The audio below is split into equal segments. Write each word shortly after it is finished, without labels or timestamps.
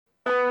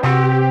Today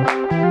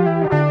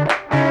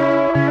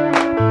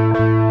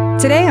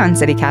on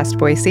CityCast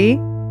Boise,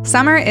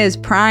 summer is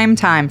prime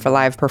time for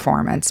live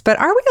performance, but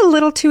are we a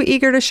little too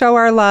eager to show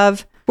our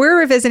love? We're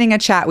revisiting a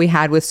chat we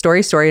had with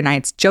Story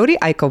Night's Jody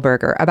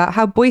Eichelberger about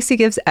how Boise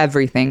gives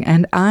everything,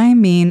 and I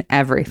mean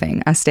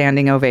everything, a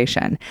standing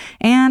ovation,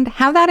 and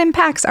how that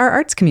impacts our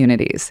arts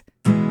communities.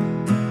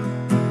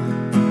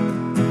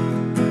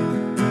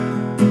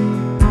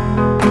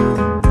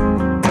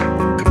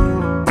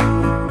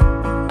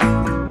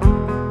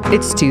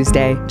 It's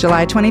Tuesday,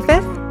 July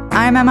 25th.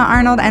 I'm Emma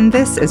Arnold, and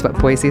this is what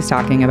Boise's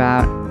talking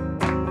about.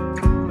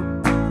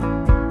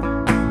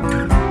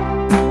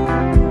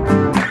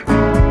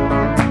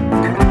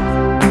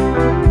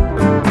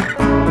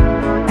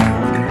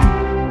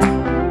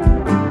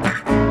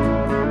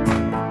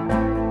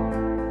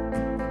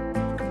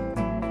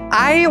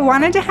 I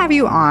wanted to have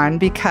you on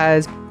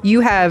because you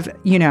have,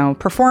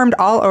 performed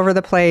all over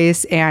the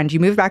place and you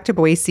moved back to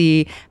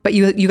Boise, but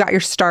you got your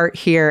start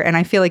here. And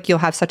I feel like you'll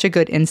have such a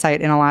good insight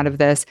in a lot of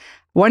this.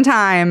 One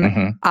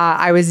time,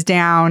 I was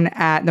down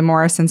at the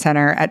Morrison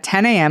Center at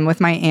 10 a.m.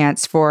 with my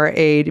aunts for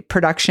a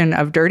production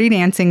of Dirty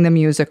Dancing the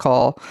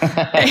Musical.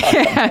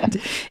 And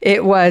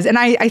it was, and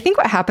I think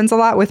what happens a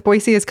lot with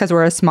Boise is because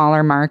we're a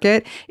smaller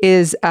market,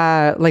 is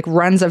like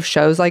runs of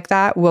shows like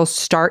that will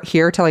start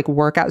here to like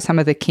work out some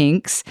of the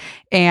kinks.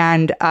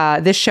 And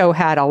this show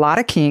had a lot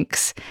of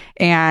kinks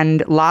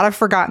and a lot of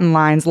forgotten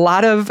lines, a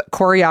lot of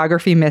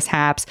choreography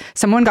mishaps.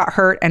 Someone got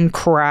hurt and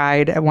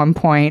cried at one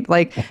point.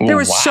 Like there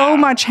was so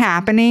much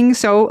happening.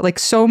 So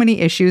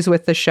many issues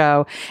with the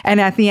show. And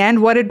at the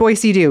end, what did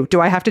Boise do? Do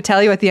I have to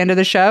tell you at the end of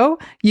the show?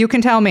 You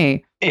can tell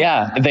me.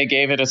 Yeah, they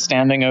gave it a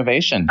standing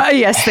ovation.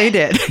 Yes, they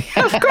did.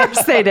 Of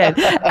course they did.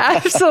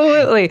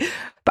 Absolutely.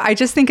 But I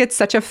just think it's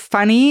such a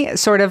funny,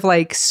 sort of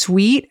like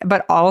sweet,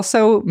 but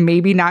also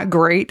maybe not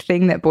great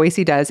thing that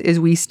Boise does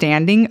is we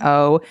standing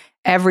O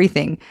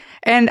everything.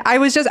 And I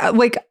was just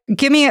like,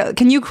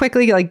 can you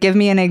quickly like give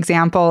me an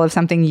example of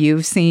something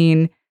you've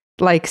seen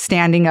like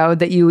standing O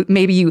that you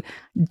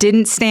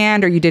didn't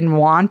stand or you didn't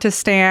want to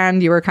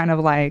stand? You were kind of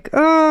like,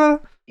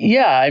 oh.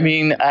 Yeah, I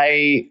mean,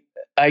 I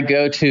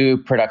go to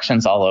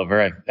productions all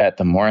over at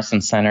the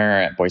Morrison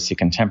Center, at Boise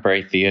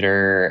Contemporary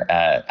Theater,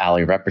 at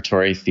Alley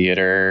Repertory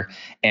Theater.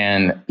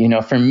 And,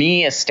 for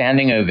me, a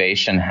standing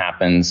ovation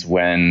happens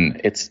when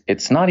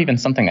it's not even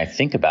something I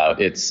think about.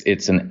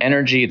 It's an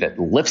energy that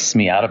lifts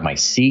me out of my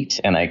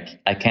seat and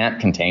I can't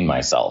contain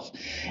myself.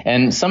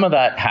 And some of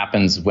that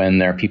happens when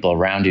there are people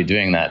around you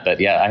doing that. But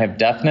yeah, I have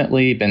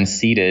definitely been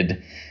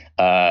seated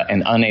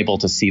and unable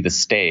to see the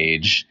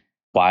stage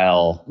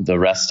while the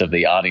rest of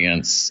the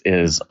audience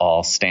is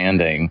all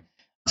standing.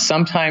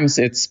 Sometimes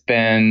it's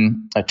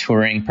been a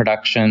touring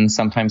production.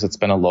 Sometimes it's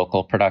been a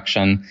local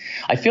production.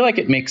 I feel like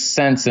it makes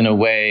sense in a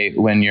way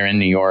when you're in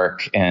New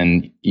York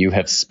and you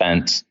have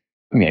spent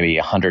maybe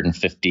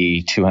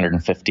 $150,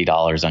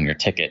 $250 on your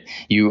ticket.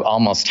 You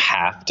almost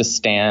have to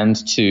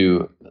stand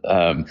to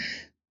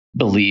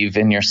believe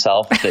in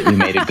yourself that you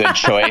made a good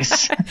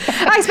choice.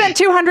 I spent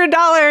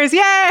 $200.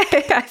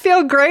 Yay! I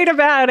feel great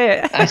about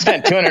it. I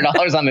spent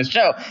 $200 on this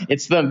show.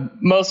 It's the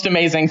most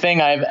amazing thing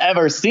I've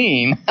ever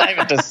seen. I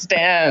have to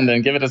stand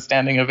and give it a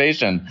standing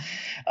ovation.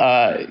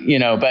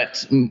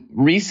 But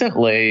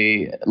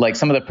recently, like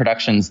some of the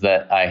productions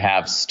that I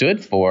have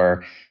stood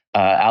for,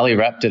 Alley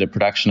Rep did a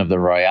production of The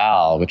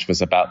Royale, which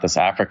was about this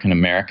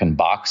African-American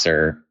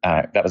boxer.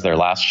 That was their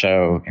last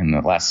show in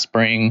the last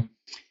spring.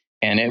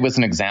 And it was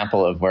an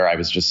example of where I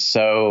was just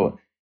so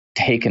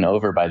taken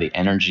over by the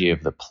energy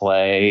of the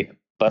play,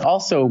 but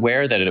also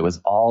aware that it was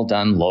all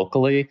done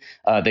locally.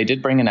 They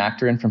did bring an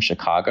actor in from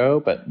Chicago,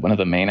 but one of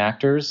the main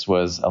actors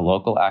was a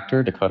local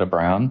actor, Dakota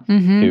Brown,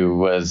 who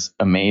was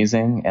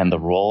amazing, and the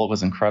role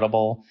was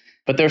incredible.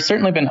 But there's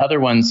certainly been other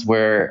ones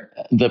where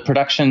the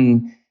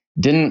production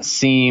didn't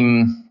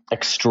seem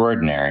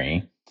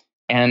extraordinary.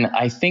 And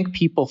I think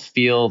people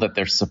feel that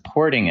they're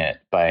supporting it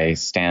by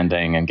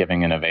standing and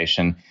giving an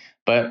ovation.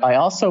 But I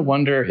also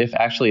wonder if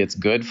actually it's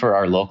good for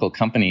our local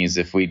companies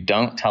if we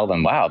don't tell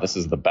them, wow, this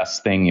is the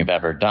best thing you've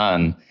ever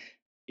done.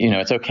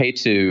 It's okay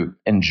to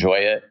enjoy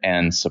it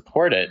and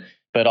support it,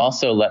 but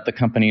also let the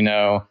company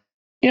know,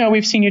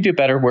 we've seen you do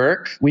better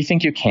work. We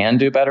think you can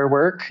do better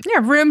work. Yeah,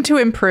 room to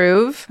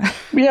improve.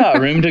 Yeah,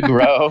 room to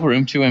grow,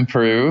 room to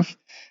improve.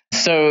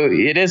 So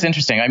it is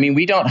interesting. I mean,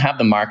 we don't have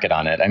the market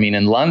on it. I mean,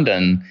 in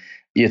London,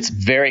 it's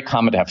very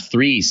common to have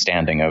 3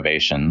 standing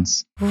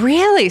ovations.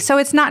 Really? So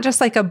it's not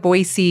just like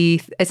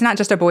it's not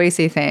just a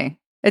Boise thing.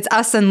 It's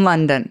us in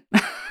London.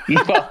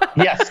 Well,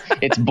 yes,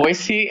 it's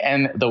Boise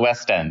and the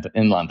West End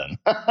in London.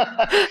 But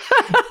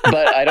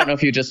I don't know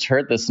if you just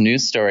heard this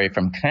news story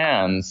from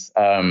Cannes.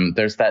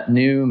 There's that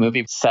new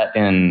movie set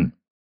in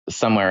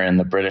somewhere in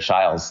the British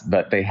Isles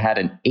that they had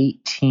an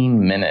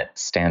 18-minute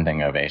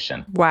standing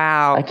ovation.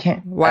 Wow. I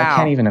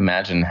can't even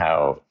imagine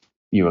how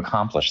you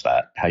accomplish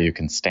that, how you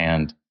can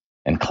stand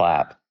and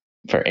clap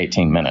for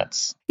 18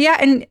 minutes. Yeah.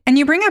 And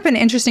you bring up an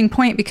interesting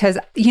point because,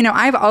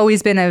 I've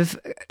always been of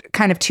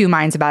kind of two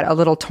minds about it, a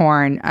little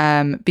torn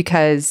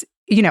because,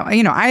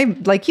 I,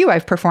 like you,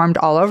 I've performed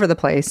all over the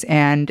place.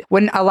 And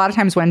a lot of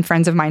times when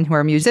friends of mine who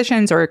are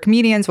musicians or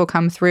comedians will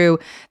come through,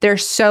 they're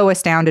so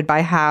astounded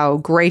by how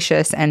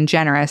gracious and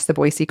generous the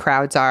Boise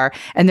crowds are.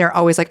 And they're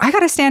always like, I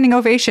got a standing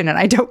ovation. And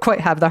I don't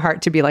quite have the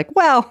heart to be like,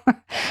 well,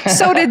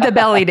 so did the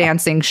belly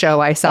dancing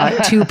show I saw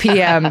at 2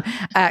 p.m.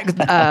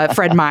 at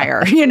Fred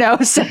Meyer,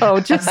 so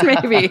just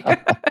maybe,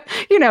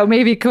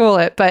 maybe cool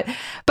it. But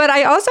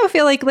I also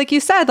feel like you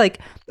said, like,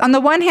 on the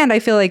one hand, I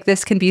feel like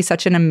this can be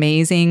such an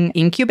amazing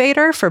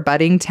incubator for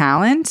budding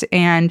talent,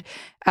 and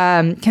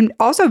can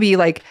also be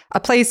like a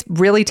place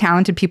really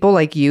talented people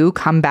like you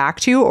come back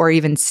to or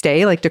even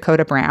stay, like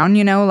Dakota Brown,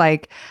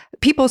 like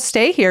people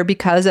stay here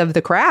because of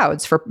the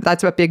crowds.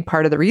 That's what big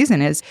part of the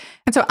reason is.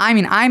 And so, I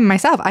mean, I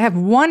have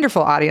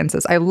wonderful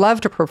audiences. I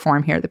love to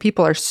perform here. The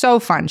people are so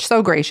fun,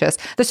 so gracious.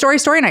 The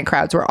Story Night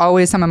crowds were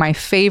always some of my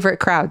favorite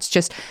crowds,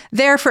 just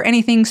there for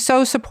anything,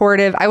 so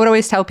supportive. I would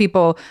always tell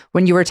people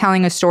when you were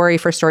telling a story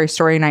for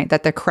Story Night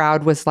that the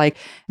crowd was like,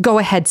 go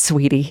ahead,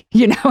 sweetie.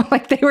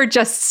 Like they were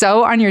just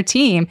so on your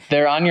team.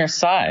 They're on your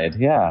side.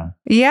 Yeah.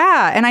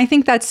 Yeah. And I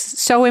think that's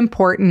so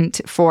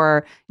important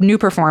for new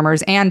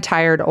performers and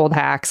tired old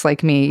hacks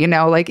like me,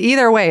 like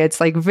either way, it's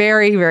like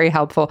very, very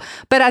helpful.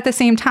 But at the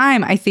same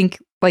time, I think,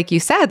 like you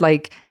said,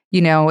 like,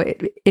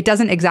 it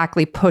doesn't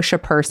exactly push a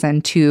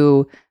person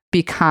to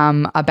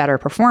become a better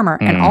performer.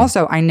 And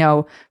also, I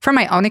know from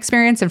my own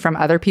experience and from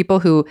other people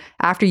who,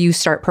 after you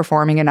start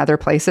performing in other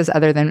places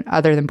other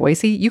than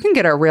Boise, you can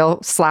get a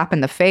real slap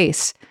in the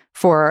face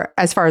for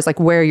as far as like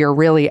where you're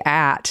really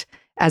at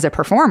as a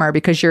performer,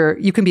 because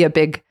you can be a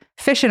big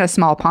fish in a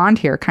small pond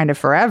here kind of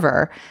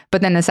forever.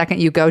 But then the second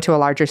you go to a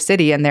larger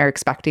city and they're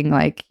expecting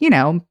like,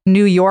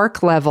 New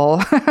York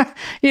level,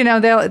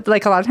 they'll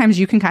like a lot of times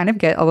you can kind of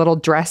get a little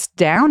dressed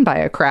down by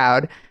a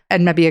crowd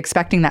and maybe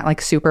expecting that like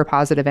super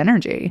positive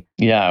energy.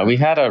 Yeah, we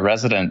had a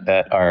resident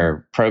at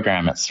our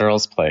program at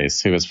Searle's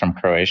Place who was from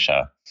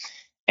Croatia.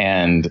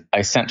 And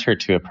I sent her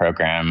to a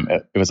program.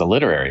 It was a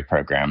literary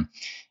program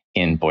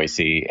in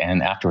Boise.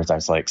 And afterwards I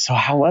was like, so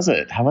how was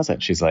it?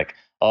 She's like,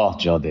 oh,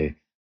 Jody,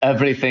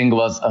 everything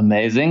was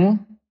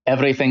amazing.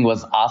 Everything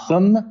was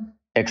awesome,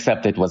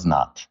 except it was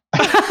not.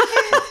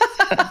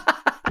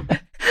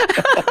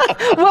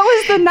 What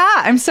was the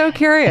not? I'm so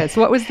curious.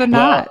 What was the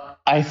not? Well,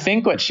 I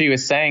think what she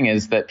was saying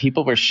is that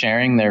people were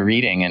sharing their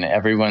reading and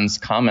everyone's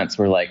comments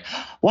were like,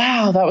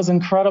 wow, that was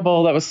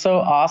incredible. That was so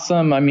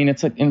awesome. I mean,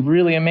 it's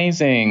really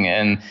amazing.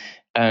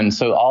 And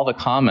so all the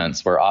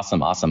comments were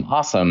awesome, awesome,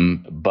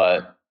 awesome.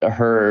 But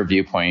her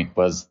viewpoint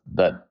was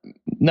that,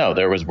 no,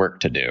 there was work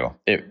to do.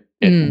 It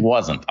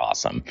wasn't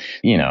awesome.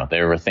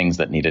 There were things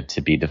that needed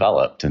to be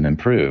developed and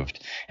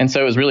improved. And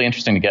so it was really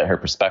interesting to get her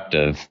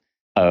perspective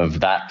of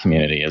that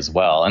community as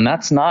well. And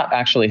that's not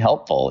actually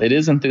helpful. It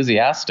is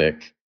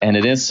enthusiastic and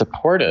it is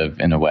supportive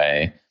in a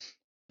way,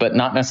 but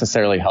not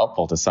necessarily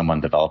helpful to someone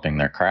developing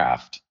their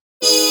craft.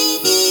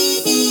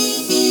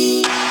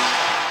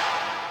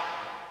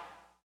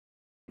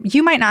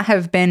 You might not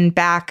have been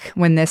back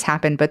when this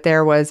happened, but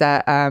there was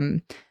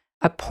a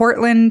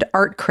Portland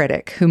art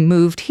critic who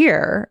moved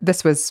here.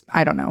 This was,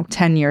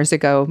 10 years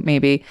ago,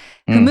 maybe,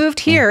 who moved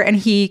here and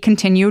he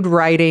continued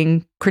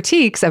writing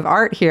critiques of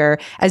art here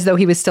as though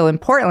he was still in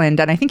Portland.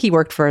 And I think he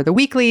worked for The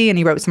Weekly and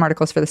he wrote some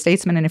articles for The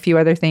Statesman and a few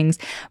other things,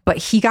 but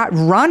he got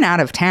run out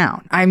of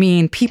town. I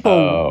mean,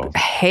 people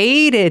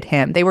hated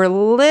him. They were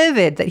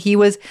livid that he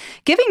was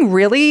giving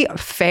really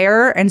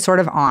fair and sort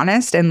of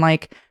honest and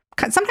like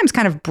sometimes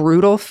kind of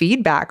brutal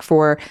feedback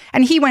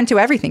and he went to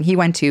everything. He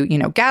went to,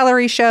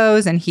 gallery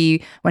shows and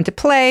he went to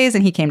plays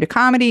and he came to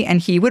comedy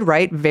and he would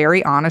write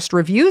very honest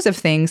reviews of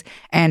things.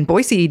 And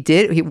Boise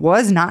he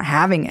was not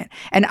having it.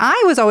 And I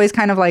was always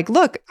kind of like,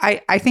 look,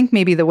 I think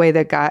maybe the way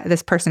that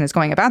this person is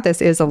going about this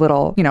is a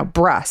little,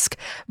 brusque,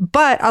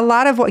 but a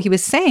lot of what he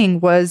was saying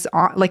was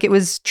like, it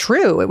was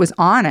true. It was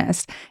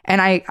honest.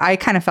 And I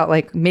kind of felt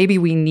like maybe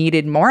we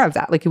needed more of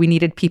that. Like we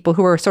needed people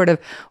who were sort of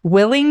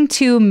willing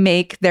to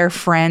make their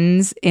friends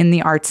in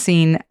the art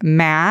scene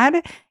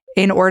mad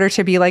in order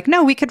to be like,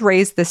 no, we could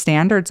raise the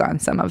standards on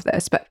some of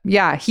this. But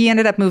yeah, he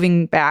ended up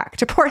moving back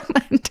to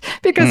Portland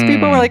because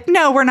people were like,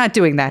 no, we're not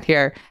doing that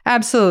here.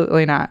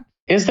 Absolutely not.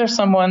 Is there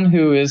someone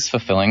who is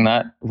fulfilling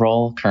that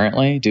role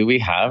currently? Do we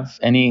have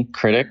any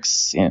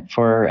critics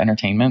for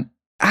entertainment?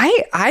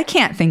 I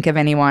can't think of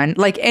anyone.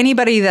 Like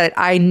anybody that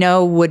I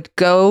know would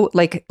go,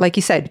 like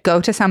you said, go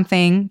to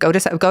something, go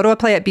to a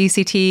play at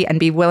BCT and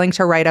be willing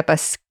to write up a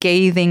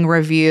scathing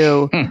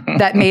review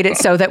that made it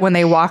so that when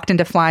they walked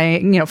into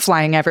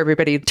flying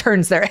everybody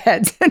turns their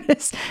heads and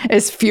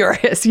is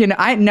furious.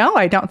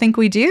 I don't think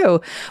we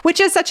do, which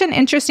is such an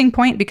interesting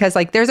point because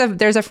like there's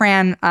a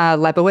Fran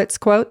Lebowitz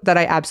quote that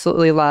I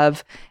absolutely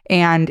love.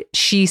 And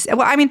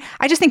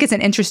I just think it's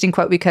an interesting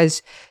quote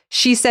because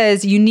she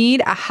says, you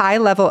need a high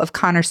level of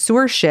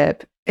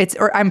connoisseurship.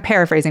 I'm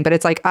paraphrasing, but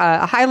it's like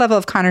a high level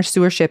of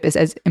connoisseurship is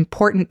as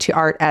important to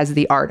art as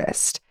the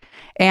artist.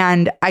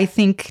 And I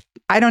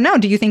don't know.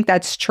 Do you think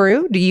that's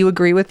true? Do you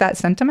agree with that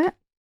sentiment?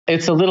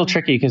 It's a little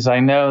tricky because I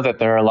know that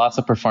there are lots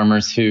of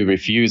performers who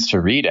refuse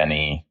to read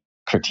any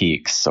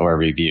critiques or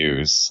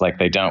reviews. Like,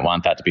 they don't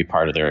want that to be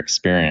part of their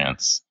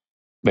experience.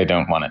 They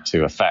don't want it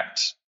to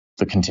affect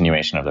the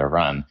continuation of their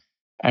run.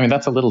 I mean,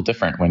 that's a little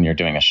different when you're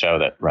doing a show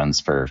that runs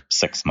for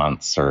 6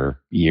 months or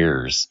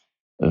years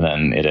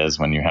than it is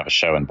when you have a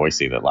show in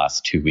Boise that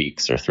lasts 2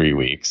 weeks or 3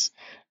 weeks.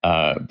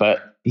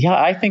 But yeah,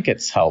 I think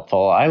it's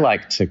helpful. I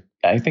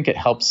think it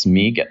helps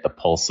me get the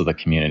pulse of the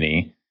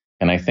community.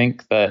 And I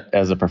think that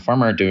as a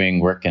performer doing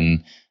work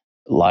in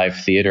live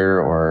theater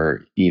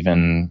or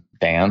even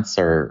dance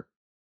or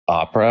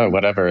opera,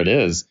 whatever it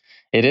is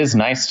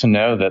nice to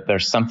know that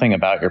there's something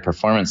about your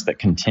performance that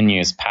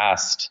continues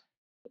past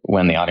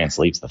when the audience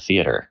leaves the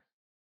theater,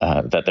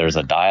 that there's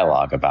a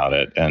dialogue about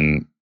it.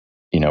 And,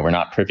 we're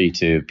not privy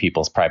to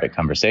people's private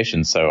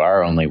conversations. So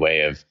our only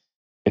way of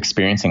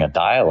experiencing a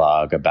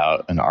dialogue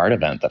about an art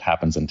event that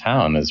happens in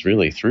town is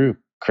really through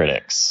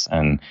critics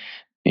and,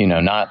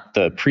 not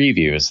the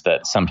previews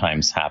that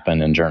sometimes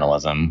happen in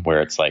journalism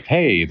where it's like,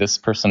 hey, this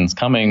person's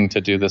coming to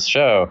do this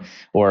show,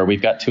 or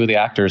we've got 2 of the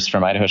actors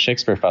from Idaho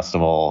Shakespeare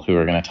Festival who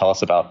are going to tell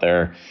us about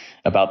their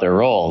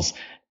roles.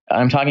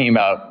 I'm talking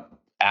about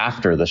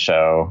after the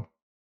show.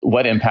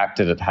 What impact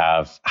did it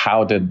have?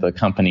 How did the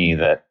company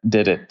that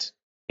did it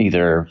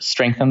either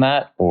strengthen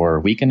that or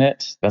weaken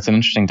it? That's an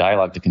interesting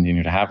dialogue to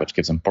continue to have, which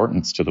gives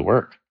importance to the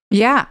work.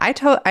 Yeah, I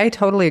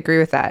totally agree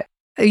with that.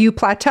 You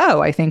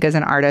plateau, I think, as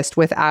an artist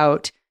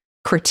without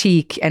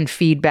critique and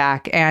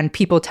feedback and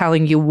people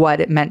telling you what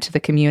it meant to the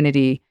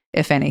community,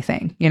 if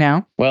anything,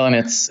 Well, and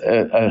it's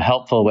a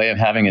helpful way of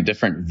having a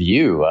different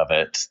view of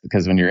it,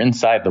 because when you're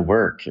inside the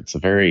work, it's a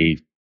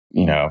very,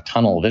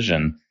 tunnel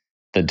vision.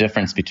 The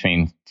difference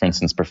between, for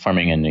instance,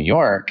 performing in New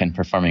York and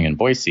performing in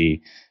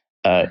Boise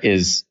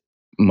is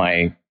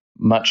my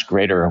much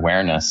greater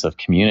awareness of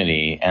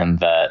community, and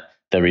that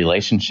the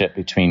relationship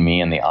between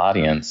me and the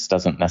audience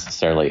doesn't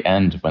necessarily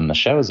end when the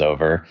show's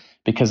over,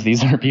 because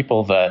these are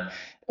people that,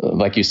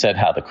 like you said,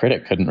 how the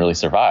critic couldn't really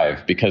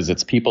survive, because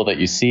it's people that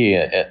you see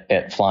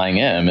at Flying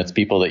M, it's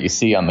people that you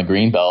see on the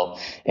Greenbelt.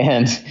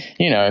 And,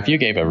 if you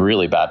gave a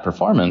really bad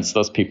performance,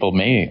 those people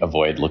may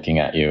avoid looking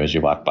at you as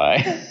you walk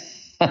by.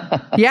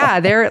 Yeah,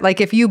 they're like,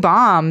 if you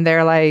bomb,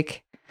 they're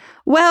like,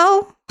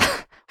 well,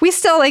 we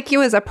still like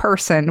you as a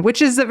person,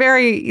 which is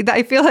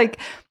I feel like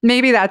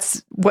maybe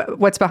that's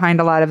what's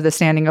behind a lot of the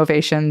standing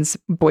ovations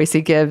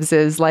Boise gives,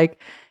 is like,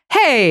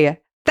 hey,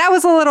 that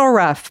was a little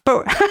rough,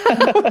 but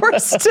we're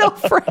still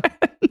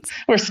friends.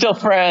 We're still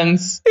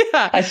friends.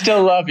 Yeah. I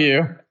still love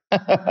you.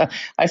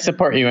 I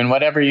support you in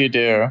whatever you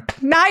do.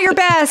 Not your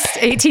best.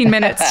 18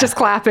 minutes just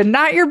clapping.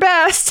 Not your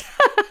best.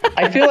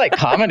 I feel like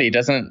comedy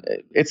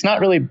it's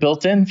not really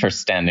built in for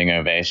standing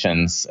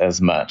ovations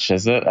as much,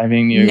 is it? I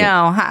mean,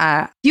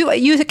 No,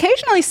 you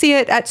occasionally see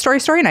it at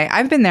Story Night.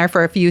 I've been there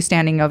for a few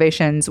standing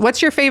ovations.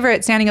 What's your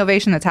favorite standing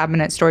ovation that's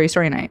happened at Story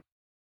Night?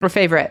 Or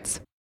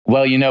favorites?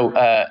 Well,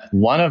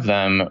 one of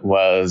them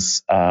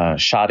was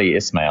Shadi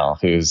Ismail,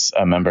 who's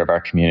a member of our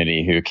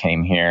community who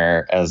came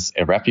here as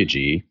a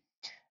refugee.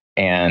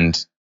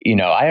 And,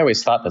 I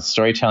always thought that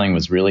storytelling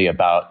was really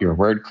about your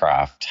word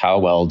craft. How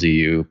well do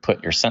you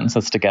put your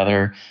sentences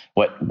together?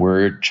 What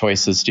word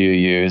choices do you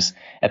use?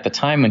 At the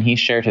time when he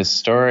shared his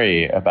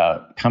story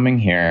about coming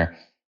here,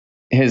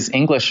 his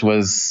English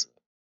was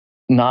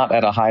not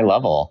at a high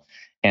level.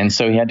 And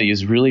so he had to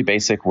use really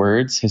basic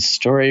words. His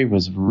story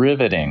was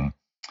riveting.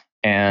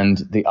 And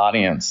the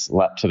audience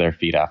leapt to their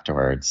feet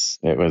afterwards.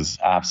 It was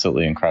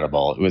absolutely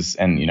incredible. It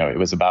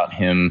was about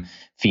him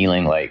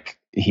feeling like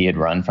he had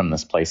run from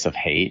this place of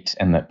hate,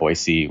 and that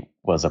Boise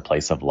was a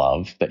place of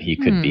love, that he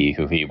could be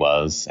who he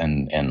was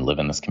and live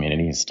in this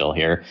community. He's still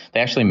here.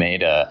 They actually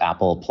made a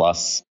Apple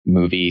Plus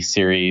movie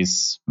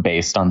series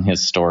based on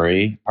his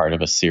story, part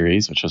of a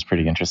series, which was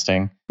pretty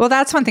interesting. Well,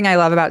 that's one thing I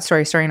love about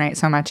Story Night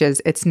so much,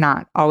 is it's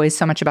not always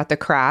so much about the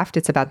craft.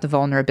 It's about the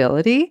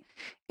vulnerability.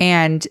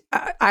 And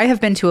I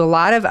have been to a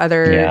lot of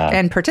other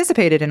and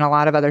participated in a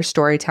lot of other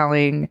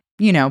storytelling,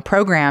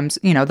 programs,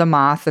 The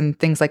Moth and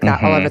things like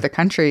that all over the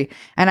country.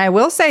 And I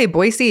will say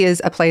Boise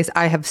is a place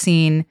I have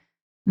seen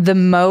the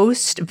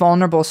most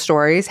vulnerable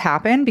stories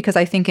happen, because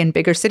I think in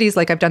bigger cities,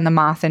 like I've done The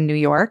Moth in New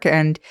York,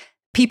 and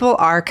people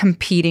are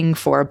competing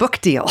for a book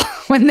deal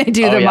when they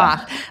do The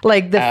Moth.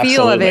 Like the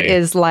feel of it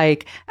is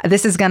like,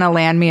 this is going to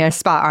land me a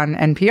spot on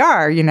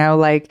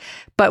NPR,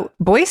 but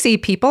Boise,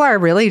 people are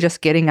really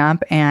just getting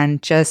up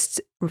and just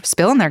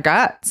spilling their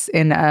guts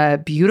in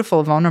a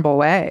beautiful, vulnerable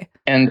way.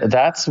 And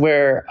that's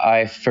where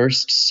I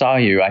first saw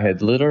you. I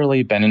had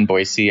literally been in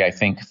Boise, I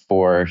think,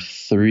 for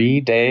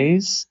 3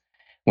 days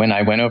when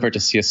I went over to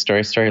see a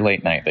Story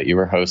late night that you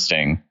were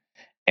hosting.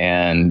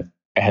 And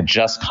I had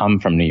just come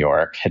from New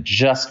York, had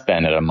just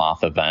been at a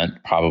Moth event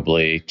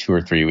probably 2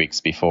 or 3 weeks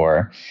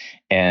before.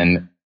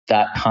 And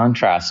that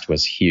contrast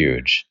was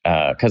huge,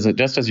 because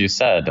just as you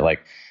said, like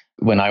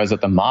when I was at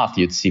the Moth,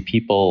 you'd see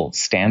people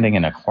standing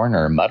in a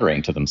corner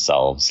muttering to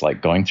themselves,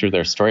 like going through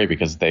their story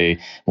because they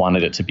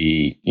wanted it to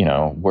be,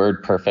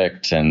 word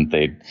perfect, and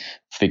they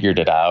figured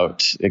it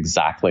out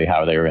exactly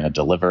how they were going to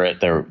deliver it.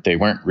 They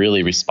weren't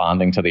really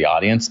responding to the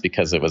audience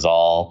because it was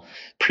all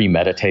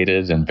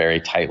premeditated and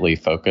very tightly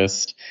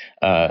focused.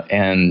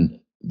 And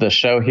the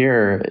show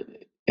here,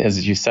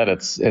 as you said,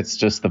 it's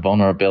just the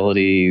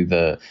vulnerability,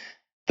 the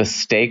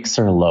stakes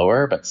are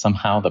lower, but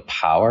somehow the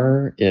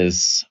power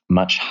is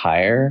much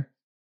higher,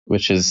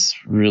 which is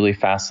really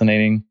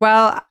fascinating.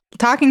 Well,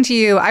 talking to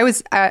you, I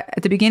was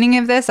at the beginning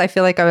of this, I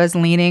feel like I was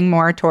leaning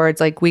more towards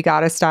like, we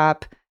got to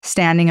stop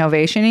standing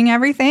ovationing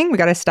everything. We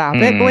got to stop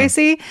it,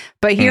 Boise.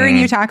 But hearing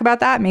you talk about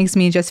that makes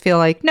me just feel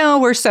like, no,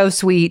 we're so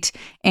sweet.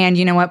 And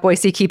you know what?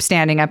 Boise keeps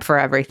standing up for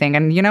everything.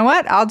 And you know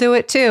what? I'll do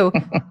it too.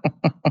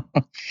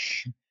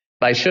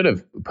 I should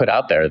have put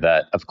out there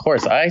that, of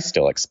course, I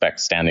still expect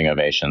standing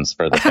ovations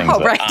for the things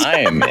that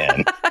I'm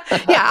in.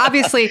 Yeah,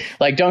 obviously.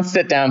 Like, don't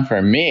sit down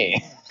for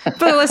me.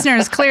 For the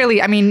listeners,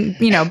 clearly, I mean,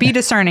 be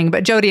discerning,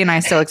 but Jody and I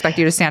still expect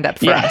you to stand up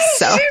for us.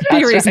 So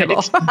be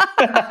reasonable.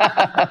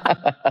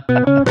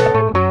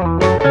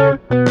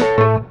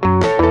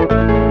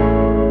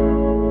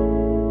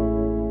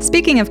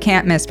 Speaking of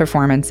can't miss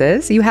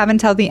performances, you have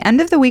until the end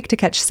of the week to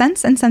catch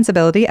Sense and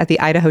Sensibility at the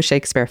Idaho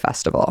Shakespeare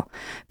Festival.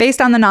 Based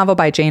on the novel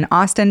by Jane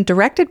Austen,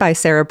 directed by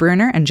Sarah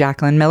Bruner and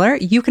Jacqueline Miller,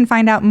 you can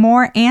find out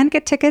more and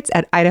get tickets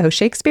at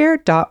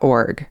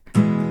idahoshakespeare.org.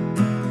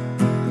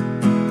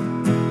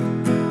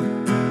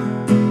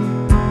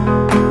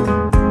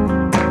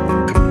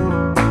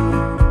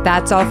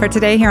 That's all for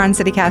today here on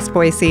CityCast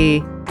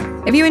Boise.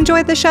 If you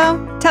enjoyed the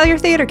show, tell your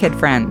theater kid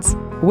friends.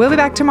 We'll be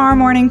back tomorrow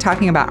morning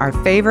talking about our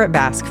favorite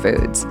Basque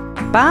foods.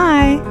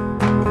 Bye!